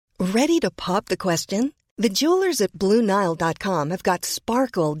Ready to pop the question? The jewelers at BlueNile.com have got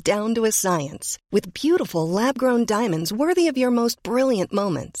sparkle down to a science with beautiful lab-grown diamonds worthy of your most brilliant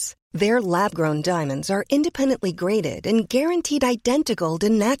moments. Their lab-grown diamonds are independently graded and guaranteed identical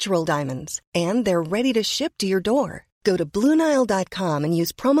to natural diamonds, and they're ready to ship to your door. Go to BlueNile.com and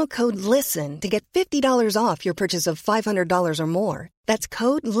use promo code LISTEN to get $50 off your purchase of $500 or more. That's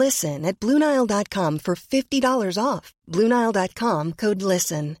code LISTEN at BlueNile.com for $50 off. BlueNile.com, code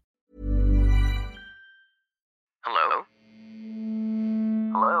LISTEN. Hello?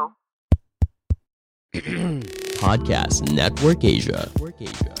 Hello? Podcast Network Asia.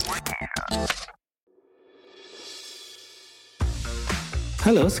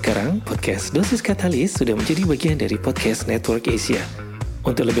 Halo, sekarang podcast Dosis Katalis sudah menjadi bagian dari Podcast Network Asia.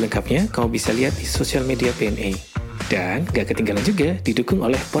 Untuk lebih lengkapnya, kamu bisa lihat di sosial media PNA. Dan gak ketinggalan juga didukung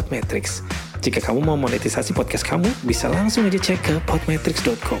oleh Podmetrics. Jika kamu mau monetisasi podcast kamu, bisa langsung aja cek ke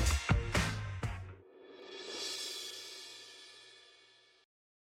podmetrics.com.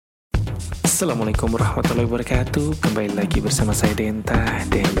 Assalamualaikum warahmatullahi wabarakatuh. Kembali lagi bersama saya Denta.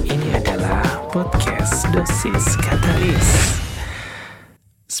 Dan ini adalah Podcast Dosis Katalis.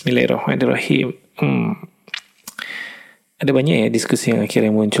 Bismillahirrahmanirrahim. Ada banyak ya diskusi yang akhirnya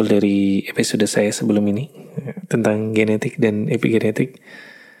muncul dari episode saya sebelum ini tentang genetik dan epigenetik,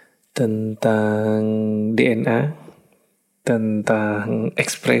 tentang DNA, tentang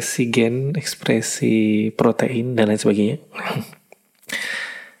ekspresi gen, ekspresi protein, dan lain sebagainya.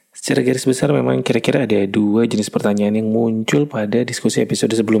 Secara garis besar memang kira-kira ada dua jenis pertanyaan yang muncul pada diskusi episode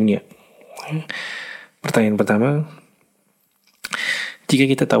sebelumnya. Pertanyaan pertama, jika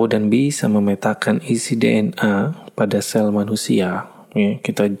kita tahu dan bisa memetakan isi DNA pada sel manusia, ya,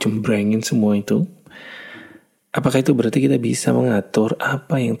 kita jembrengin semua itu, apakah itu berarti kita bisa mengatur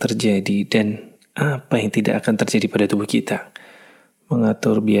apa yang terjadi dan apa yang tidak akan terjadi pada tubuh kita?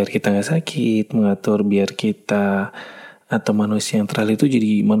 Mengatur biar kita nggak sakit, mengatur biar kita atau manusia yang terlalu itu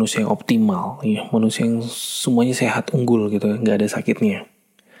jadi manusia yang optimal, ya, manusia yang semuanya sehat, unggul gitu, nggak ada sakitnya.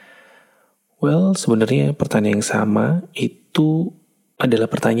 Well, sebenarnya pertanyaan yang sama itu adalah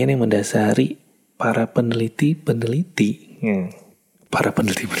pertanyaan yang mendasari para peneliti,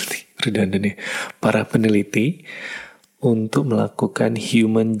 redundant ya, para peneliti untuk melakukan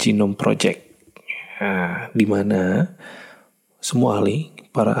Human Genome Project, di mana semua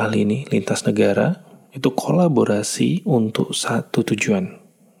para ahli ini lintas negara itu kolaborasi untuk satu tujuan,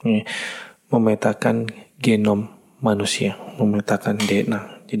 ya, memetakan genom manusia, memetakan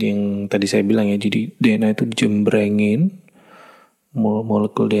DNA. Jadi yang tadi saya bilang ya, jadi DNA itu dijembrengin,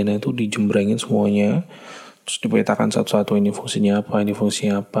 molekul DNA itu dijembrengin semuanya, terus dipetakan satu-satu, ini fungsinya apa,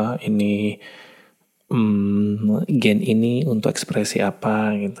 ini gen ini untuk ekspresi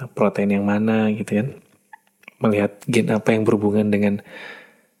apa, gitu, protein yang mana, gitu kan, melihat gen apa yang berhubungan dengan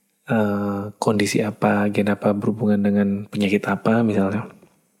kondisi apa, gen apa berhubungan dengan penyakit apa misalnya.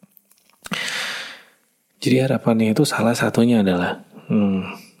 Jadi harapannya itu salah satunya adalah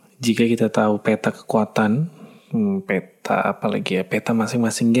jika kita tahu peta kekuatan, peta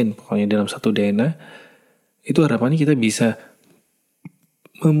masing-masing gen pokoknya dalam satu DNA, itu harapannya kita bisa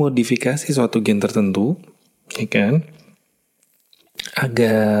memodifikasi suatu gen tertentu, ya kan,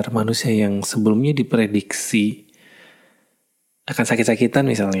 agar manusia yang sebelumnya diprediksi akan sakit-sakitan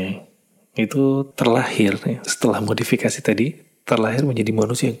misalnya, itu terlahir ya, setelah modifikasi tadi, terlahir menjadi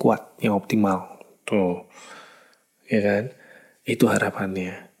manusia yang kuat, yang optimal. Tuh, ya kan? Itu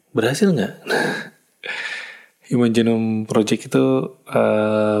harapannya. Berhasil nggak? Human Genome Project itu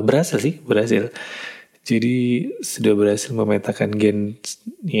berhasil. Jadi sudah berhasil memetakan gen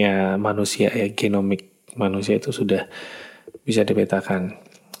ya manusia, ya genomik manusia itu sudah bisa dipetakan.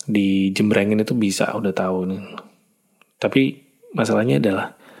 Di jembrengin itu bisa, udah tahu nih. Tapi masalahnya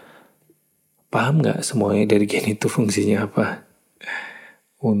adalah paham nggak semuanya dari gen itu fungsinya apa?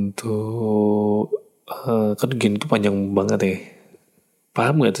 Untuk kan gen itu panjang banget ya.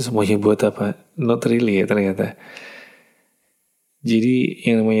 Paham nggak tuh semuanya buat apa? Not really ya ternyata. Jadi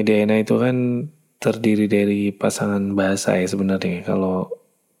yang namanya DNA itu kan terdiri dari pasangan bahasa ya sebenarnya. Kalau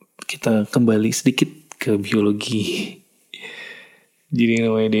kita kembali sedikit ke biologi, jadi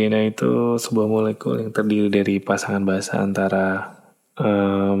yang namanya DNA itu sebuah molekul yang terdiri dari pasangan bahasa antara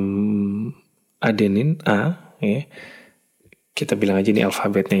adenin A, ya. Kita bilang aja ini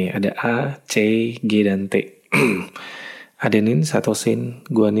alfabetnya ya. Ada A, C, G, dan T. Adenin, sitosin,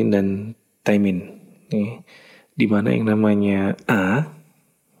 guanin, dan thymine. Ya. Di mana yang namanya A,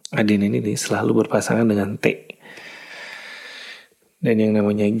 adenin ini selalu berpasangan dengan T. Dan yang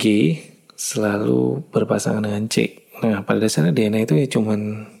namanya G selalu berpasangan dengan C. Nah, pada dasarnya DNA itu ya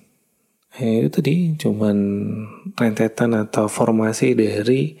cuman rentetan atau formasi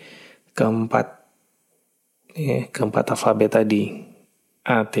dari keempat alfabet tadi.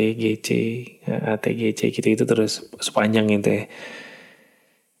 A, T, G, C, A, T, G, C gitu itu terus sepanjang itu ya.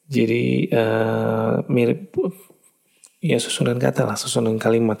 Jadi mirip ya susunan kata lah, susunan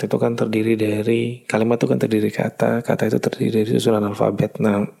kalimat itu kan terdiri dari kata itu terdiri dari susunan alfabet.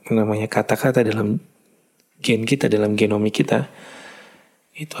 Nah, namanya kata-kata dalam gen kita, dalam genomik kita,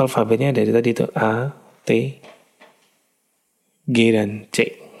 itu alfabetnya dari tadi itu A, T, G, dan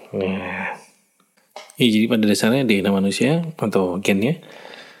C. Nah, ya, jadi pada dasarnya DNA manusia atau gennya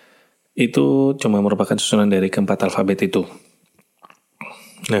itu cuma merupakan susunan dari keempat alfabet itu.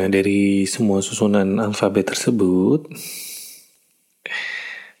 Nah, dari semua susunan alfabet tersebut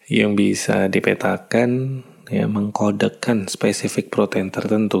yang bisa dipetakan ya mengkodekan spesifik protein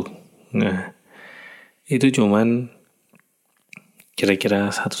tertentu. Nah, itu cuman kira-kira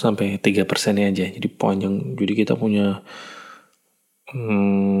 1-3% aja. Jadi panjang. Jadi kita punya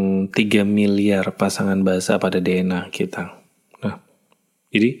 3 miliar pasangan basa pada DNA kita. Nah,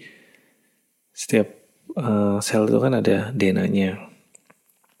 jadi setiap sel itu kan ada DNA-nya.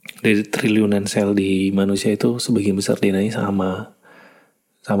 Dari triliunan sel di manusia itu sebagian besar DNA-nya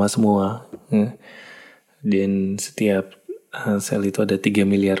sama semua. Dan setiap sel itu ada 3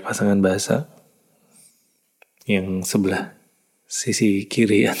 miliar pasangan basa. Yang sebelah sisi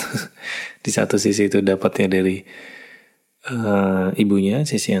kiri atau di satu sisi itu dapatnya dari ibunya,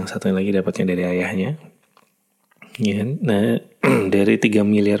 sisi yang satu lagi dapatnya dari ayahnya. Ya, nah, dari 3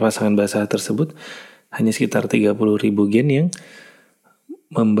 miliar pasangan basa tersebut hanya sekitar 30.000 gen yang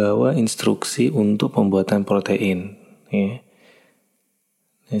membawa instruksi untuk pembuatan protein. Ya.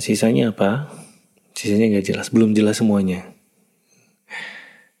 Nah, sisanya apa? Sisanya nggak jelas, belum jelas semuanya.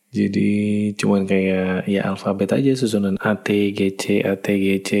 Jadi cuman kayak ya alfabet aja susunan A, T, G, C, A, T,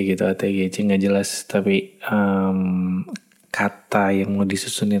 G, C gitu, A, T, G, C nggak jelas. Tapi kata yang mau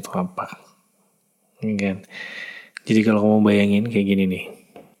disusun itu apa? Kan? Jadi kalau kamu bayangin kayak gini nih,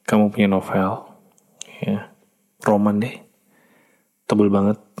 kamu punya novel, ya, roman deh. Tebel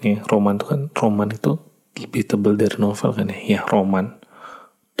banget ya, roman itu lebih tebel dari novel kan ya, roman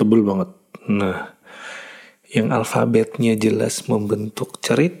tebel banget. Nah, yang alfabetnya jelas membentuk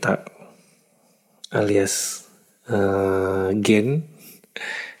cerita alias gen,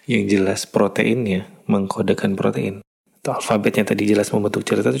 yang jelas proteinnya mengkodekan protein. Atau alfabetnya tadi jelas membentuk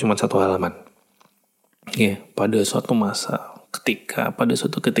cerita itu cuma 1 halaman. Ya, pada suatu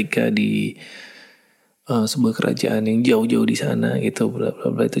ketika di sebuah kerajaan yang jauh-jauh di sana gitu, bla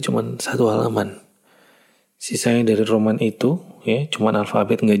bla bla, itu cuma 1 halaman. Sisanya dari roman itu ya cuma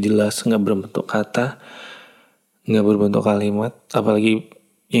alfabet nggak jelas, nggak berbentuk kata, nggak berbentuk kalimat, apalagi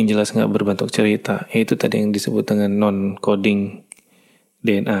yang jelas nggak berbentuk cerita. Itu tadi yang disebut dengan non-coding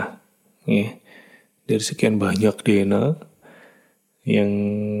DNA. Ya. Dari sekian banyak DNA yang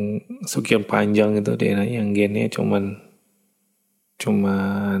sekian panjang itu DNA yang gennya cuman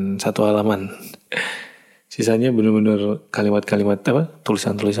 1 halaman. Sisanya benar-benar kalimat-kalimat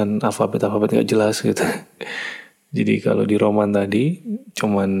tulisan-tulisan alfabet nggak jelas gitu. Jadi kalau di roman tadi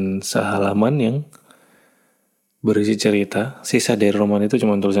cuman sehalaman yang berisi cerita, sisa dari roman itu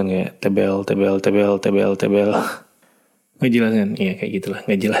cuma tulisan kayak tebel. Nggak jelas kan? Iya kayak gitulah,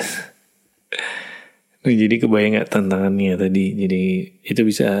 nggak jelas. Nah, jadi kebayang nggak tantangannya tadi? Jadi itu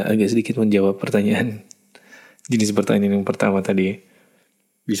bisa agak sedikit menjawab pertanyaan jenis pertanyaan yang pertama tadi.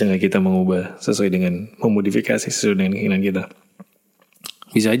 Bisa nggak kita mengubah sesuai dengan memodifikasi sesuai dengan keinginan kita?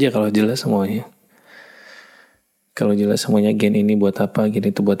 Bisa aja kalau jelas semuanya. Kalau jelas semuanya gen ini buat apa,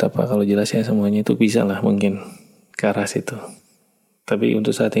 gen itu buat apa. Kalau jelas ya semuanya itu bisa lah mungkin ke arah situ. Tapi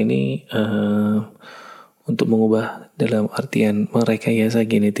untuk saat ini untuk mengubah dalam artian merekayasa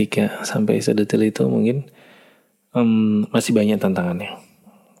genetika sampai sedetail itu mungkin masih banyak tantangannya.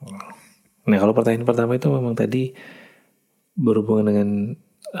 Nah, kalau pertanyaan pertama itu memang tadi berhubungan dengan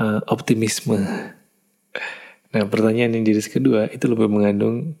optimisme. Nah, pertanyaan yang jenis kedua itu lebih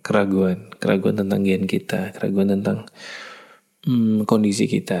mengandung keraguan tentang gen kita, keraguan tentang kondisi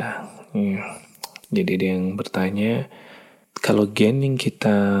kita. Jadi dia yang bertanya, kalau gen yang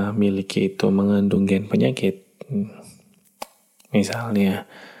kita miliki itu mengandung gen penyakit, misalnya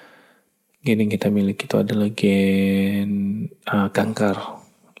gen yang kita miliki itu adalah gen kanker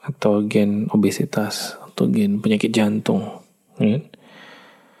atau gen obesitas atau gen penyakit jantung, kan?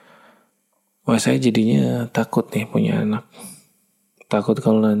 Wah, saya jadinya takut nih punya anak. Takut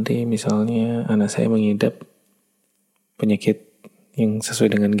kalau nanti misalnya anak saya mengidap penyakit yang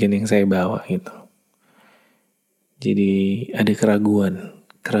sesuai dengan gen yang saya bawa gitu. Jadi ada keraguan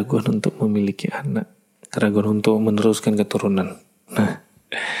untuk memiliki anak, keraguan untuk meneruskan keturunan. Nah,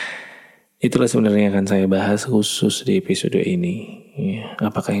 Itulah sebenarnya akan saya bahas khusus di episode ini. Ya,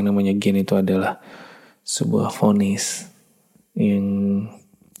 apakah yang namanya gen itu adalah sebuah vonis yang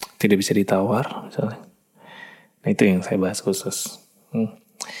tidak bisa ditawar misalnya. Nah itu yang saya bahas khusus.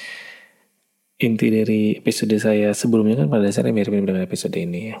 Inti dari episode saya sebelumnya kan pada dasarnya mirip-mirip dengan episode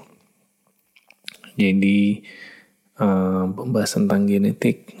ini ya. Jadi membahas tentang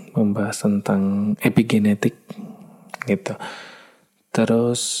genetik, membahas tentang epigenetik gitu.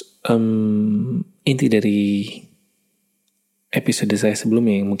 Terus inti dari episode saya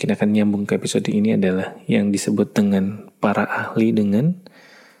sebelumnya yang mungkin akan nyambung ke episode ini adalah yang disebut dengan para ahli dengan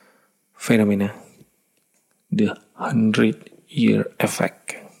fenomena The 100-Year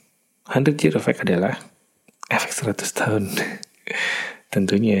Effect. 100-Year Effect adalah efek 100 tahun.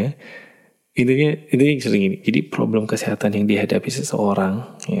 Tentunya intinya sering ini. Jadi problem kesehatan yang dihadapi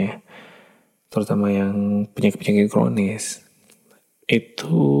seseorang ya, terutama yang penyakit-penyakit kronis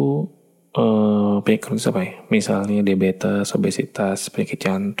itu penyakit kronis apa ya? Misalnya diabetes, obesitas, penyakit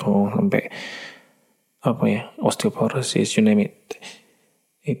jantung, sampai osteoporosis, you name it.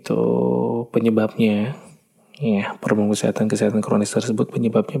 Itu penyebabnya ya, problem kesehatan kronis tersebut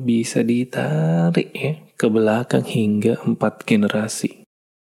penyebabnya bisa ditarik ya ke belakang hingga 4 generasi.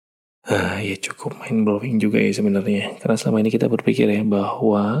 Ya cukup mind blowing juga ya sebenarnya. Karena selama ini kita berpikir ya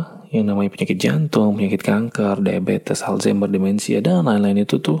bahwa yang namanya penyakit jantung, penyakit kanker, diabetes, Alzheimer, demensia dan lain-lain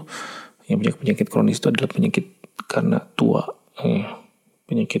itu tuh, yang penyakit kronis itu adalah penyakit karena tua.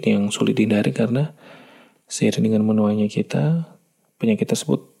 Penyakit yang sulit dihindari karena seiring dengan menuanya kita, penyakit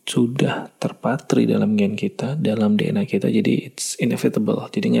tersebut sudah terpatri dalam gen kita, dalam DNA kita, jadi it's inevitable,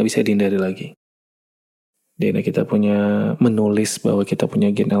 jadi gak bisa dihindari lagi. DNA kita punya menulis bahwa kita punya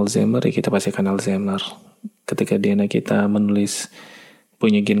gen Alzheimer, ya kita pasti akan Alzheimer. Ketika DNA kita menulis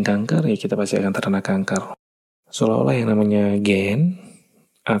punya gen kanker, ya kita pasti akan terkena kanker. Seolah-olah yang namanya gen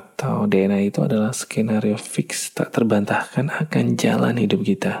atau DNA itu adalah skenario fix, tak terbantahkan akan jalan hidup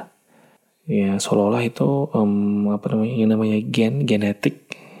kita. Ya seolah-olah itu yang namanya genetik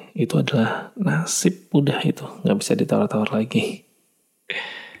itu adalah nasib, udah itu nggak bisa ditawar-tawar lagi.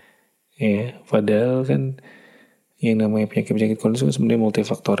 Ya padahal kan yang namanya penyakit kronis itu sebenarnya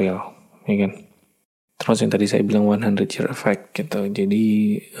multifaktorial, ya kan. Terus yang tadi saya bilang 100-year effect gitu.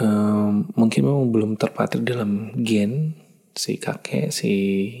 Jadi mungkin memang belum terpatri dalam gen si kakek, si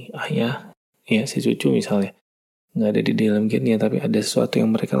ayah, ya si cucu misalnya. Nggak ada di dalam gennya, tapi ada sesuatu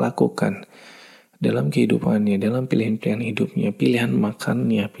yang mereka lakukan dalam kehidupannya, dalam pilihan-pilihan hidupnya, pilihan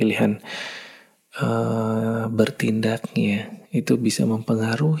makannya, pilihan bertindaknya, itu bisa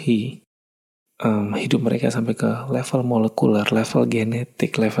mempengaruhi hidup mereka sampai ke level molekuler, level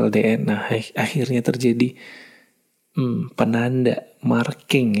genetik, level DNA. Akhirnya terjadi penanda,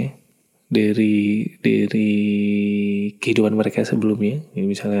 marking ya dari kehidupan mereka sebelumnya. Jadi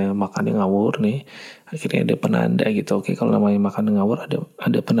misalnya makan yang ngawur nih, akhirnya ada penanda gitu. Oke, kalau namanya makan yang ngawur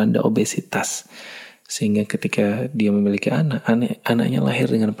ada penanda obesitas. Sehingga ketika dia memiliki anaknya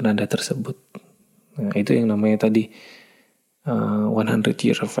lahir dengan penanda tersebut. Nah, itu yang namanya tadi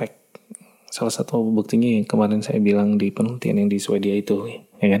 100-year effect. Salah satu buktinya yang kemarin saya bilang di penelitian yang di Swedia itu,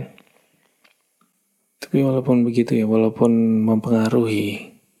 ya kan? Tapi walaupun begitu ya, walaupun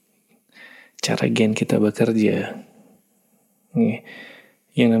mempengaruhi cara gen kita bekerja,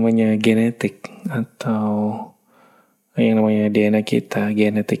 yang namanya genetik atau yang namanya DNA kita,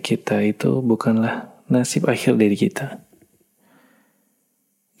 genetik kita itu bukanlah nasib akhir dari kita.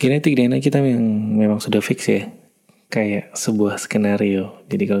 Genetik DNA kita memang sudah fix ya, kayak sebuah skenario.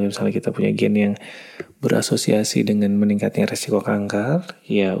 Jadi kalau misalnya kita punya gen yang berasosiasi dengan meningkatnya resiko kanker,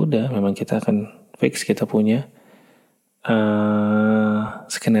 ya udah memang kita akan fix kita punya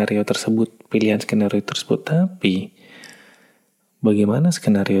skenario tersebut, pilihan skenario tersebut. Tapi bagaimana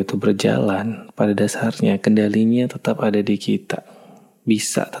skenario itu berjalan, pada dasarnya kendalinya tetap ada di kita,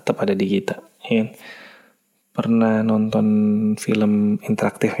 bisa tetap ada di kita ya. Pernah nonton film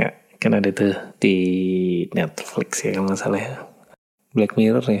interaktif ya? Kan ada tuh di Netflix ya kalau nggak salah ya, Black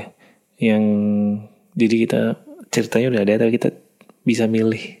Mirror ya, yang jadi kita ceritanya udah ada tapi kita bisa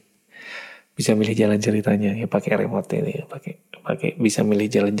milih jalan ceritanya ya, pakai remote ini ya, pakai bisa milih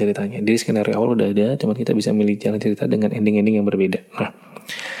jalan ceritanya. Jadi skenario awal udah ada, cuma kita bisa milih jalan cerita dengan ending-ending yang berbeda. Nah,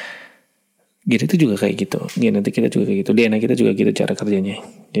 genetik juga kayak gitu, genetik kita juga kayak gitu, DNA kita juga gitu cara kerjanya.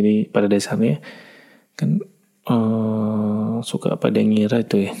 Jadi pada dasarnya kan suka pada ngira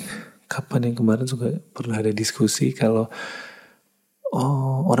itu ya, kapan yang kemarin juga pernah ada diskusi kalau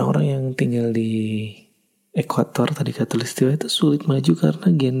orang-orang yang tinggal di ekuator tadi khatulistiwa itu sulit maju karena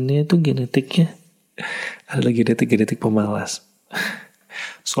gennya itu genetiknya adalah genetik pemalas.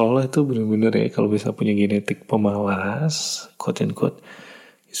 Soalnya itu benar-benar ya, kalau bisa punya genetik pemalas, quote and quote,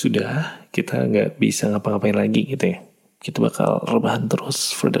 sudah, kita nggak bisa ngapa-ngapain lagi gitu ya. Kita bakal rebahan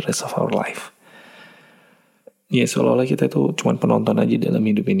terus for the rest of our life. Ya seolah-olah kita tuh cuma penonton aja dalam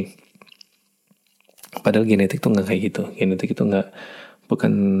hidup ini. Padahal genetik tuh nggak kayak gitu. Genetik itu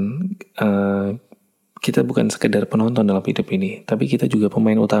kita bukan sekedar penonton dalam hidup ini, tapi kita juga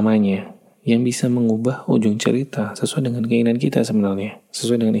pemain utamanya yang bisa mengubah ujung cerita sesuai dengan keinginan kita sebenarnya,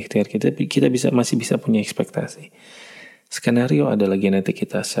 sesuai dengan ikhtiar kita. Kita masih bisa punya ekspektasi. Skenario adalah genetik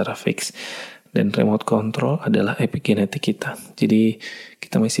kita secara fix, dan remote control adalah epigenetik kita. Jadi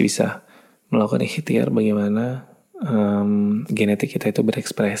kita masih bisa melakukan ikhtiar bagaimana genetik kita itu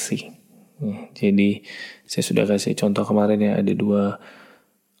berekspresi. Jadi saya sudah kasih contoh kemarin ya, ada 2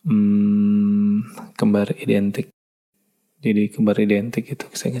 kembar identik. Jadi kembar identik itu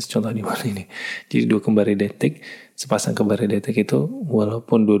saya kasih contoh di mana ini. Jadi 2 kembar identik, sepasang kembar identik itu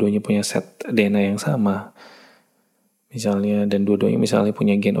walaupun dua-duanya punya set DNA yang sama, misalnya, dan dua-duanya misalnya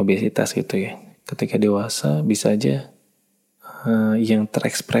punya gen obesitas gitu ya. Ketika dewasa bisa aja yang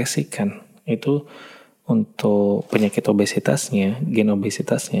terekspresikan itu untuk penyakit obesitasnya, gen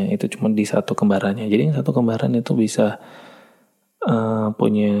obesitasnya itu cuma di satu kembarannya. Jadi yang satu kembaran itu bisa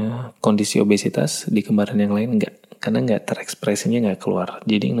punya kondisi obesitas, di kembaran yang lain enggak, karena enggak terekspresinya, enggak keluar.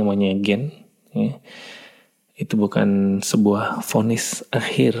 Jadi yang namanya gen ya, itu bukan sebuah vonis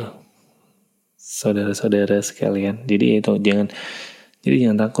akhir, saudara-saudara sekalian. Jadi itu jangan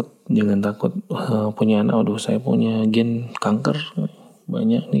takut punya anak, aduh saya punya gen kanker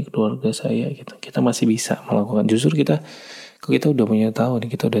banyak nih keluarga saya gitu. Kita masih bisa melakukan. Justru kalau kita udah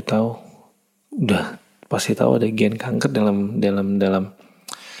pasti tahu ada gen kanker dalam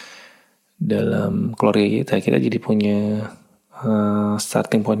keluarga kita jadi punya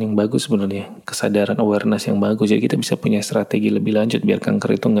starting point yang bagus sebenarnya, kesadaran awareness yang bagus. Jadi kita bisa punya strategi lebih lanjut biar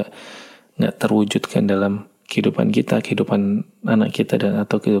kanker itu nggak terwujudkan dalam kehidupan kita, kehidupan anak kita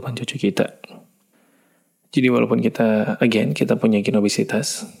atau kehidupan cucu kita. Jadi walaupun kita punya gen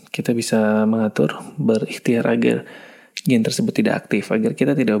obesitas, kita bisa mengatur, berikhtiar agar gen tersebut tidak aktif, agar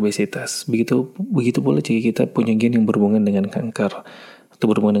kita tidak obesitas. Begitu pula jika kita punya gen yang berhubungan dengan kanker atau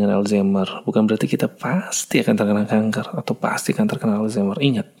berhubungan dengan Alzheimer. Bukan berarti kita pasti akan terkena kanker atau pasti akan terkena Alzheimer.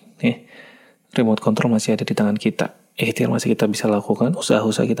 Ingat, remote control masih ada di tangan kita. Ikhtiar masih kita bisa lakukan,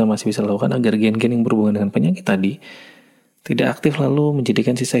 usaha-usaha kita masih bisa lakukan agar gen-gen yang berhubungan dengan penyakit tadi tidak aktif, lalu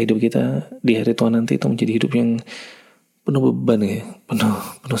menjadikan sisa hidup kita di hari tua nanti itu menjadi hidup yang penuh beban ya,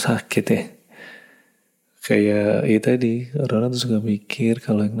 penuh sakit ya. Kayak tadi orang-orang tuh suka mikir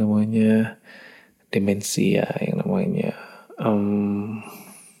kalau yang namanya demensia, yang namanya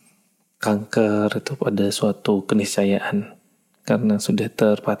kanker itu pada suatu keniscayaan karena sudah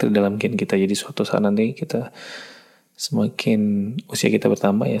terpatri dalam gen kita. Jadi suatu saat nanti kita semakin usia kita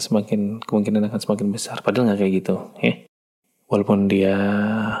bertambah ya, semakin kemungkinan akan semakin besar. Padahal nggak kayak gitu ya. Walaupun dia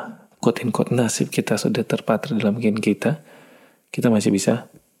quote-unquote nasib kita sudah terpatri dalam gen kita masih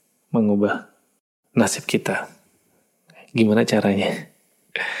bisa mengubah nasib kita. Gimana caranya?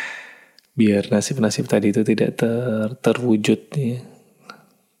 Biar nasib-nasib tadi itu tidak terwujud ya.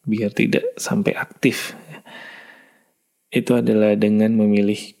 Biar tidak sampai aktif. Itu adalah dengan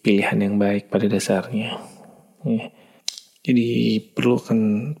memilih pilihan yang baik pada dasarnya. Ya. Jadi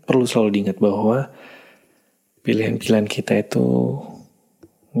perlu selalu diingat bahwa pilihan-pilihan kita itu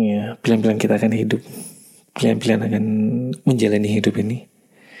ya, pilihan-pilihan kita akan hidup, pilihan-pilihan akan menjalani hidup ini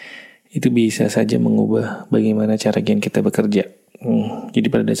itu bisa saja mengubah bagaimana cara gen kita bekerja. Jadi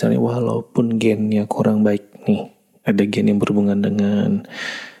pada dasarnya walaupun gennya kurang baik nih, ada gen yang berhubungan dengan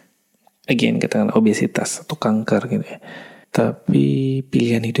katakanlah obesitas atau kanker gitu ya, tapi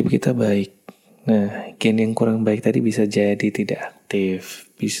pilihan hidup kita baik. Nah, gen yang kurang baik tadi bisa jadi tidak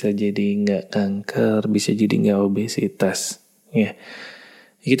aktif, bisa jadi nggak kanker, bisa jadi nggak obesitas. Ya,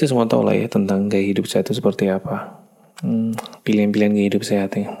 kita semua tahu lah ya tentang gaya hidup sehat itu seperti apa. Pilihan-pilihan gaya hidup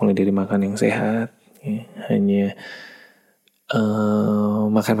sehat ya, mulai dari makan yang sehat, ya, hanya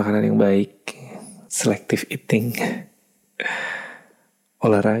makan makanan yang baik, selective eating,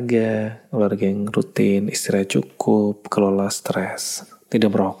 olahraga yang rutin, istirahat cukup, kelola stres,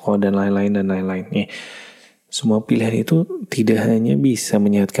 tidak merokok, dan lain-lain. Ya. Semua pilihan itu tidak hanya bisa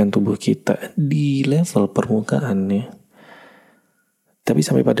menyehatkan tubuh kita di level permukaan ya, tapi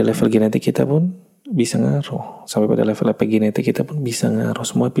sampai pada level genetik kita pun bisa ngaruh. Sampai pada level epigenetik kita pun bisa ngaruh.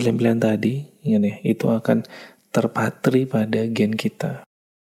 Semua pilihan-pilihan tadi ya, itu akan terpatri pada gen kita,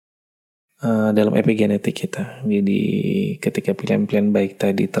 dalam epigenetik kita. Jadi ketika pilihan-pilihan baik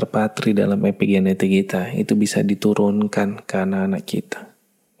tadi terpatri dalam epigenetik kita, itu bisa diturunkan ke anak-anak kita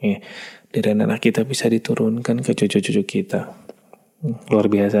ya. Dari anak kita bisa diturunkan ke cucu-cucu kita.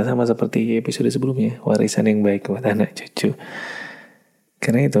 Luar biasa, sama seperti episode sebelumnya, warisan yang baik buat anak cucu.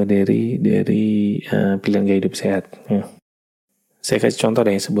 Karena itu dari pilihan gaya hidup sehat. Ya. Saya kasih contoh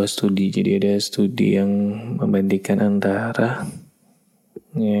dari sebuah studi. Jadi ada studi yang membandingkan antara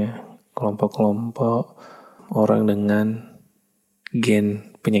kelompok-kelompok orang dengan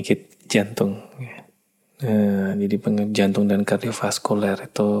gen penyakit jantung. Jadi penyakit jantung dan kardiovaskuler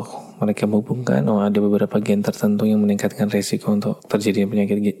itu mereka menghubungkan ada beberapa gen tertentu yang meningkatkan resiko untuk terjadi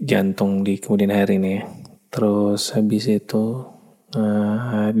penyakit jantung di kemudian hari ini. Terus habis itu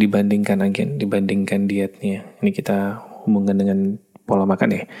dibandingkan dietnya. Ini kita hubungkan dengan pola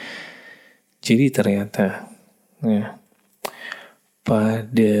makan ya. Jadi ternyata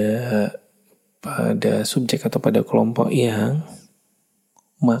pada subjek atau pada kelompok yang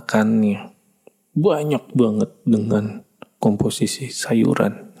makannya banyak banget dengan komposisi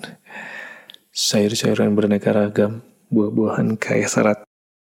sayuran, sayur-sayuran beraneka ragam, buah-buahan kaya serat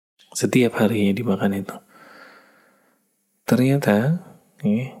setiap harinya dimakan itu, ternyata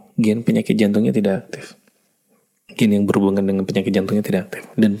gen penyakit jantungnya tidak aktif. Gen yang berhubungan dengan penyakit jantungnya tidak aktif,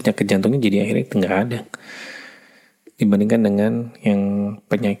 dan penyakit jantungnya jadi akhirnya nggak ada. Dibandingkan dengan yang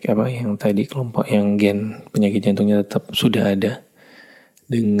yang tadi kelompok yang gen penyakit jantungnya tetap sudah ada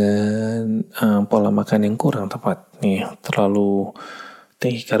dengan pola makan yang kurang tepat nih, terlalu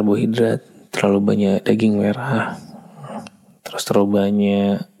tinggi karbohidrat, terlalu banyak daging merah, terus terlalu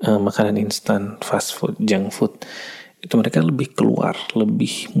banyak makanan instan, fast food, junk food. Itu mereka lebih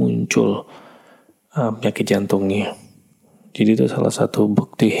muncul penyakit jantungnya. Jadi itu salah satu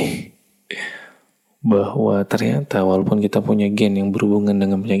bukti bahwa ternyata walaupun kita punya gen yang berhubungan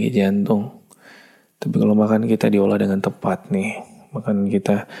dengan penyakit jantung, tapi kalau makan kita diolah dengan tepat nih,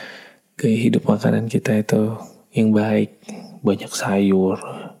 gaya hidup makanan kita itu yang baik, banyak sayur,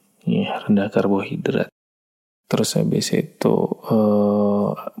 rendah karbohidrat, terus habis itu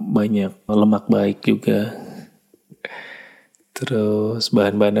banyak lemak baik juga, terus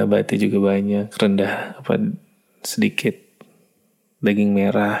bahan-bahan nabati juga banyak, rendah sedikit daging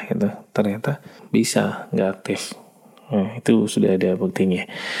merah gitu, ternyata bisa nggak aktif. Itu sudah ada buktinya.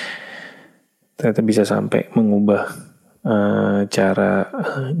 Ternyata bisa sampai mengubah cara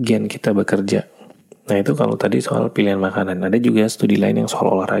gen kita bekerja. Nah itu kalau tadi soal pilihan makanan. Ada juga studi lain yang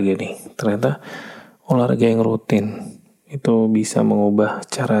soal olahraga nih. Ternyata olahraga yang rutin itu bisa mengubah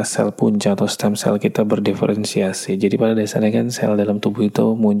cara sel punca atau stem cell kita berdiferensiasi. Jadi pada dasarnya kan sel dalam tubuh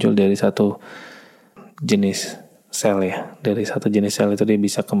itu muncul dari satu jenis sel ya. Dari satu jenis sel itu dia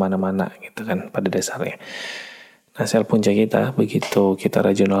bisa kemana-mana gitu kan pada dasarnya. Nah sel punca kita begitu kita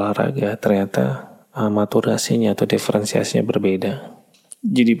rajin olahraga ternyata maturasinya atau diferensiasinya berbeda.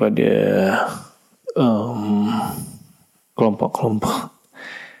 Jadi pada kelompok-kelompok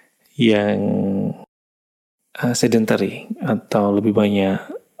yang sedentary atau lebih banyak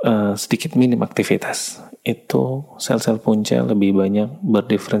sedikit minim aktivitas, itu sel-sel punca lebih banyak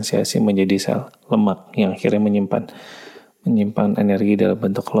berdiferensiasi menjadi sel lemak yang akhirnya menyimpan energi dalam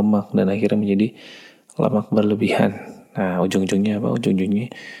bentuk lemak dan akhirnya menjadi lemak berlebihan. Nah ujung-ujungnya apa? Ujung-ujungnya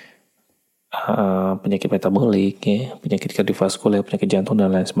penyakit metabolik, penyakit kardiovaskuler, penyakit jantung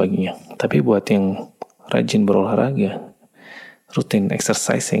dan lain sebagainya. Tapi buat yang rajin berolahraga, rutin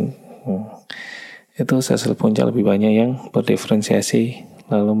exercising, itu sel-sel punca lebih banyak yang berdiferensiasi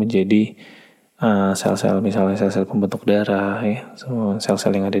lalu menjadi sel-sel, misalnya sel-sel pembentuk darah,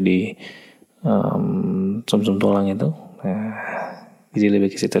 sel-sel yang ada di sumsum tulang itu. Nah, jadi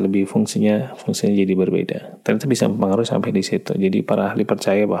lebih ke situ, lebih fungsinya jadi berbeda. Ternyata bisa mempengaruhi sampai di situ. Jadi para ahli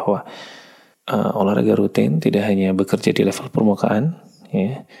percaya bahwa olahraga rutin tidak hanya bekerja di level permukaan,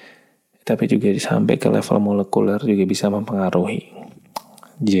 tapi juga sampai ke level molekuler juga bisa mempengaruhi.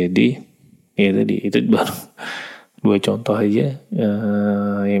 Jadi itu baru 2 contoh aja.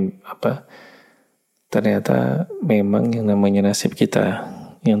 Ternyata memang yang namanya nasib kita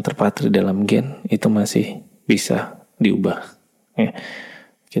yang terpatri dalam gen itu masih bisa diubah.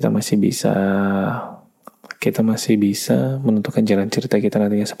 Kita masih bisa menentukan jalan cerita kita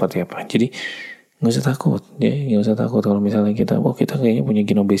nantinya seperti apa. Jadi nggak usah takut kalau misalnya kita kayaknya punya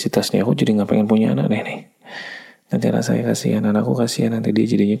gen obesitas nih, aku jadi nggak pengen punya anak nih. Nanti anak saya kasihan, anakku kasihan, nanti dia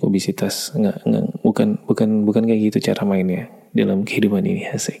jadinya obesitas. Bukan kayak gitu cara mainnya dalam kehidupan ini,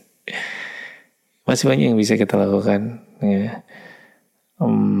 asik. Masih banyak yang bisa kita lakukan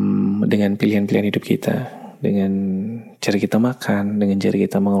dengan pilihan-pilihan hidup kita, dengan cara kita makan, dengan cara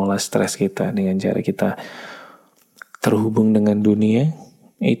kita mengelola stres kita, dengan cara kita terhubung dengan dunia.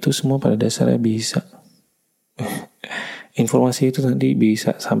 Itu semua pada dasarnya bisa. Informasi itu nanti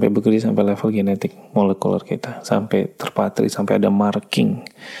bisa sampai bekerja sampai level genetik molekuler kita, sampai terpatri, sampai ada marking,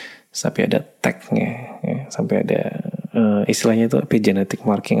 sampai ada tagnya, sampai ada istilahnya itu epigenetic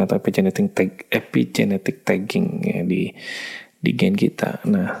marking atau epigenetic tagging di di gen kita.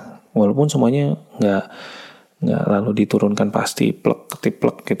 Nah, walaupun semuanya nggak lalu diturunkan pasti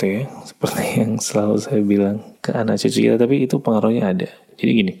plek gitu ya, seperti yang selalu saya bilang ke anak cucu kita, tapi itu pengaruhnya ada.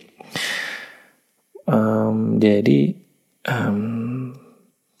 Jadi gini,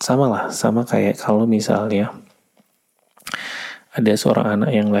 sama kayak kalau misalnya ada seorang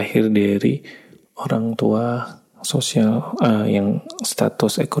anak yang lahir dari orang tua sosial yang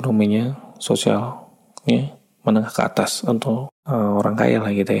status ekonominya sosialnya menengah ke atas atau orang kaya lah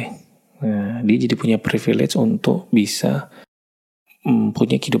gitu ya. Nah, dia jadi punya privilege untuk bisa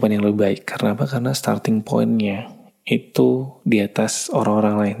punya kehidupan yang lebih baik. Karena apa? Karena starting point-nya itu di atas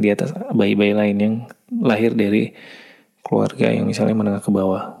orang-orang lain, di atas bayi-bayi lain yang lahir dari keluarga yang misalnya menengah ke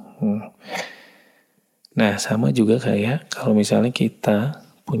bawah. Nah, sama juga kayak kalau misalnya kita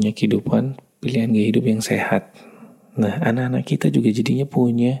punya kehidupan pilihan gaya hidup yang sehat. Nah, anak-anak kita juga jadinya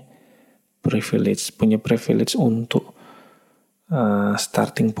punya privilege untuk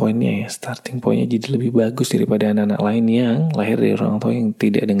starting point-nya jadi lebih bagus daripada anak-anak lain yang lahir dari orang tua yang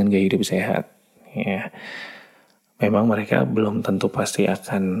tidak dengan gaya hidup sehat. Ya, memang mereka belum tentu pasti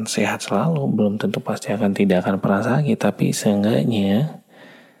akan sehat selalu, belum tentu pasti tidak akan pernah sakit, tapi seenggaknya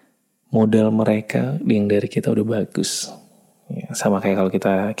modal mereka yang dari kita udah bagus. Ya, sama kayak kalau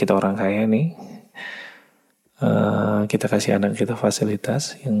kita orang kaya nih, kita kasih anak kita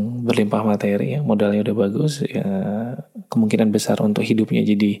fasilitas yang berlimpah materi, yang modalnya udah bagus, ya kemungkinan besar untuk hidupnya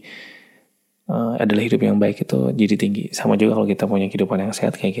jadi adalah hidup yang baik itu jadi tinggi. Sama juga kalau kita punya kehidupan yang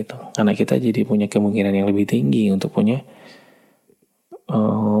sehat kayak gitu, anak kita jadi punya kemungkinan yang lebih tinggi untuk punya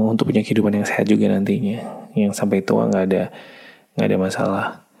kehidupan yang sehat juga nantinya, yang sampai tua nggak ada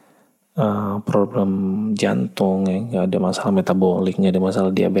masalah problem jantung, ya, nggak ada masalah metabolik, nggak ada masalah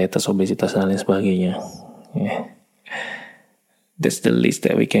diabetes, obesitas dan lain sebagainya. Yeah. That's the least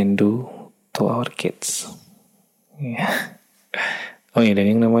that we can do to our kids. Yeah. Oh iya, dan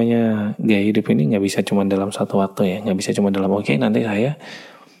yang namanya gaya hidup ini nggak bisa cuma dalam satu waktu ya, nggak bisa cuma dalam nanti saya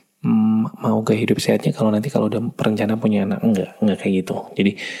mau gaya hidup sehatnya kalau udah perencana punya anak, nggak kayak gitu.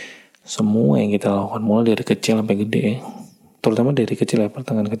 Jadi semua yang kita lakukan mulai dari kecil sampai gede, terutama dari kecil ya,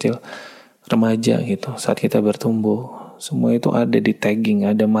 pertengahan kecil, remaja gitu, saat kita bertumbuh, semua itu ada di tagging,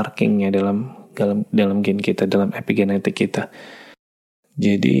 ada markingnya dalam gen kita, dalam epigenetik kita.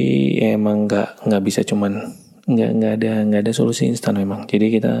 Jadi emang nggak bisa cuman nggak ada solusi instan memang.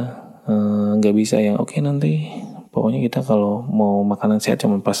 Jadi kita nggak bisa yang nanti pokoknya kita kalau mau makanan sehat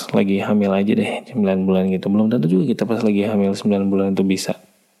cuma pas lagi hamil aja deh 9 bulan gitu. Belum tentu juga kita pas lagi hamil 9 bulan itu bisa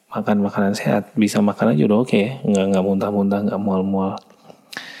makan makanan sehat. Bisa makan aja udah oke. Nggak muntah-muntah, nggak mual-mual.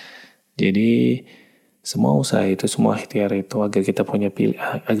 Jadi semua usaha itu, semua ikhtiar itu agar kita punya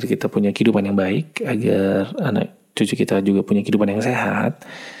kehidupan yang baik, agar anak cucu kita juga punya kehidupan yang sehat,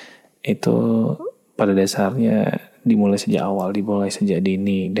 itu pada dasarnya dimulai sejak awal, dimulai sejak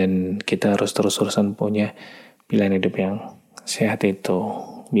dini, dan kita harus terus-terusan punya pilihan hidup yang sehat itu,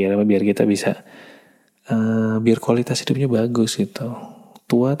 biar kita bisa biar kualitas hidupnya bagus itu.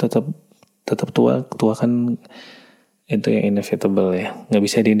 Tua tetap tua kan itu yang inevitable ya, nggak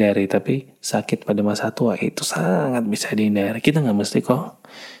bisa dihindari. Tapi sakit pada masa tua itu sangat bisa dihindari. Kita nggak mesti kok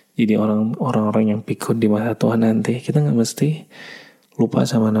jadi orang-orang yang pikun di masa tua nanti. Kita nggak mesti lupa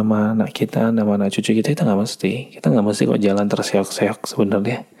sama nama anak kita, nama anak cucu kita. Kita nggak mesti kok jalan terseok-seok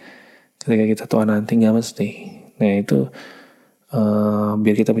sebenarnya ketika kita tua nanti, nggak mesti. Nah itu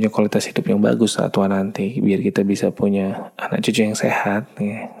biar kita punya kualitas hidup yang bagus saat tua nanti, biar kita bisa punya anak cucu yang sehat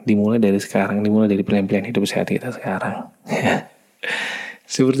ya, dimulai dari sekarang, dimulai dari pilihan-pilihan hidup sehat kita sekarang.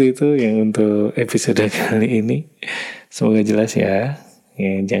 Seperti itu yang untuk episode kali ini. Semoga jelas ya.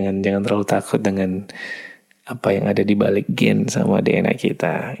 Jangan terlalu takut dengan apa yang ada di balik gen sama DNA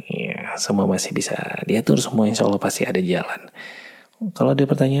kita. Ya, semua masih bisa diatur, semua insya Allah pasti ada jalan. Kalau ada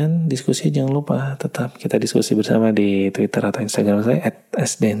pertanyaan, diskusi, jangan lupa tetap kita diskusi bersama di Twitter atau Instagram saya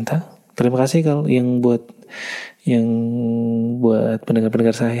 @sdenta. Terima kasih kalau yang buat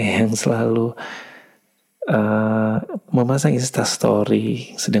pendengar-pendengar saya yang selalu memasang Insta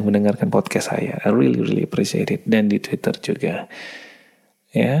story sedang mendengarkan podcast saya. I really appreciate it. Dan di Twitter juga.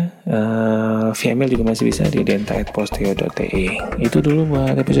 Ya, via email juga masih bisa di denta@posteo.te. Itu dulu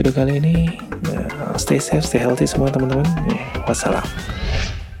buat episode kali ini. Stay safe, stay healthy semua teman-teman. Wassalam.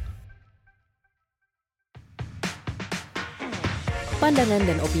 Pandangan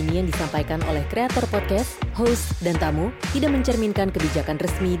dan opini yang disampaikan oleh kreator podcast, host, dan tamu tidak mencerminkan kebijakan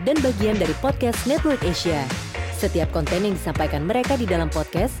resmi dan bagian dari podcast Network Asia. Setiap konten yang disampaikan mereka di dalam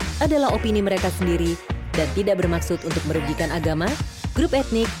podcast adalah opini mereka sendiri dan tidak bermaksud untuk merugikan agama, grup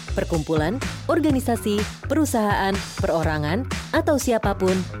etnik, perkumpulan, organisasi, perusahaan, perorangan, atau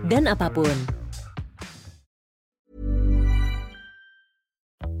siapapun dan apapun.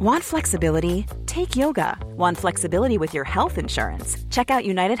 Want flexibility? Take yoga. Want flexibility with your health insurance? Check out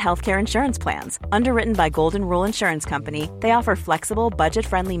United Healthcare Insurance Plans. Underwritten by Golden Rule Insurance Company, they offer flexible,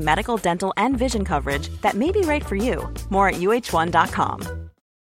 budget-friendly medical, dental, and vision coverage that may be right for you. More at uh1.com.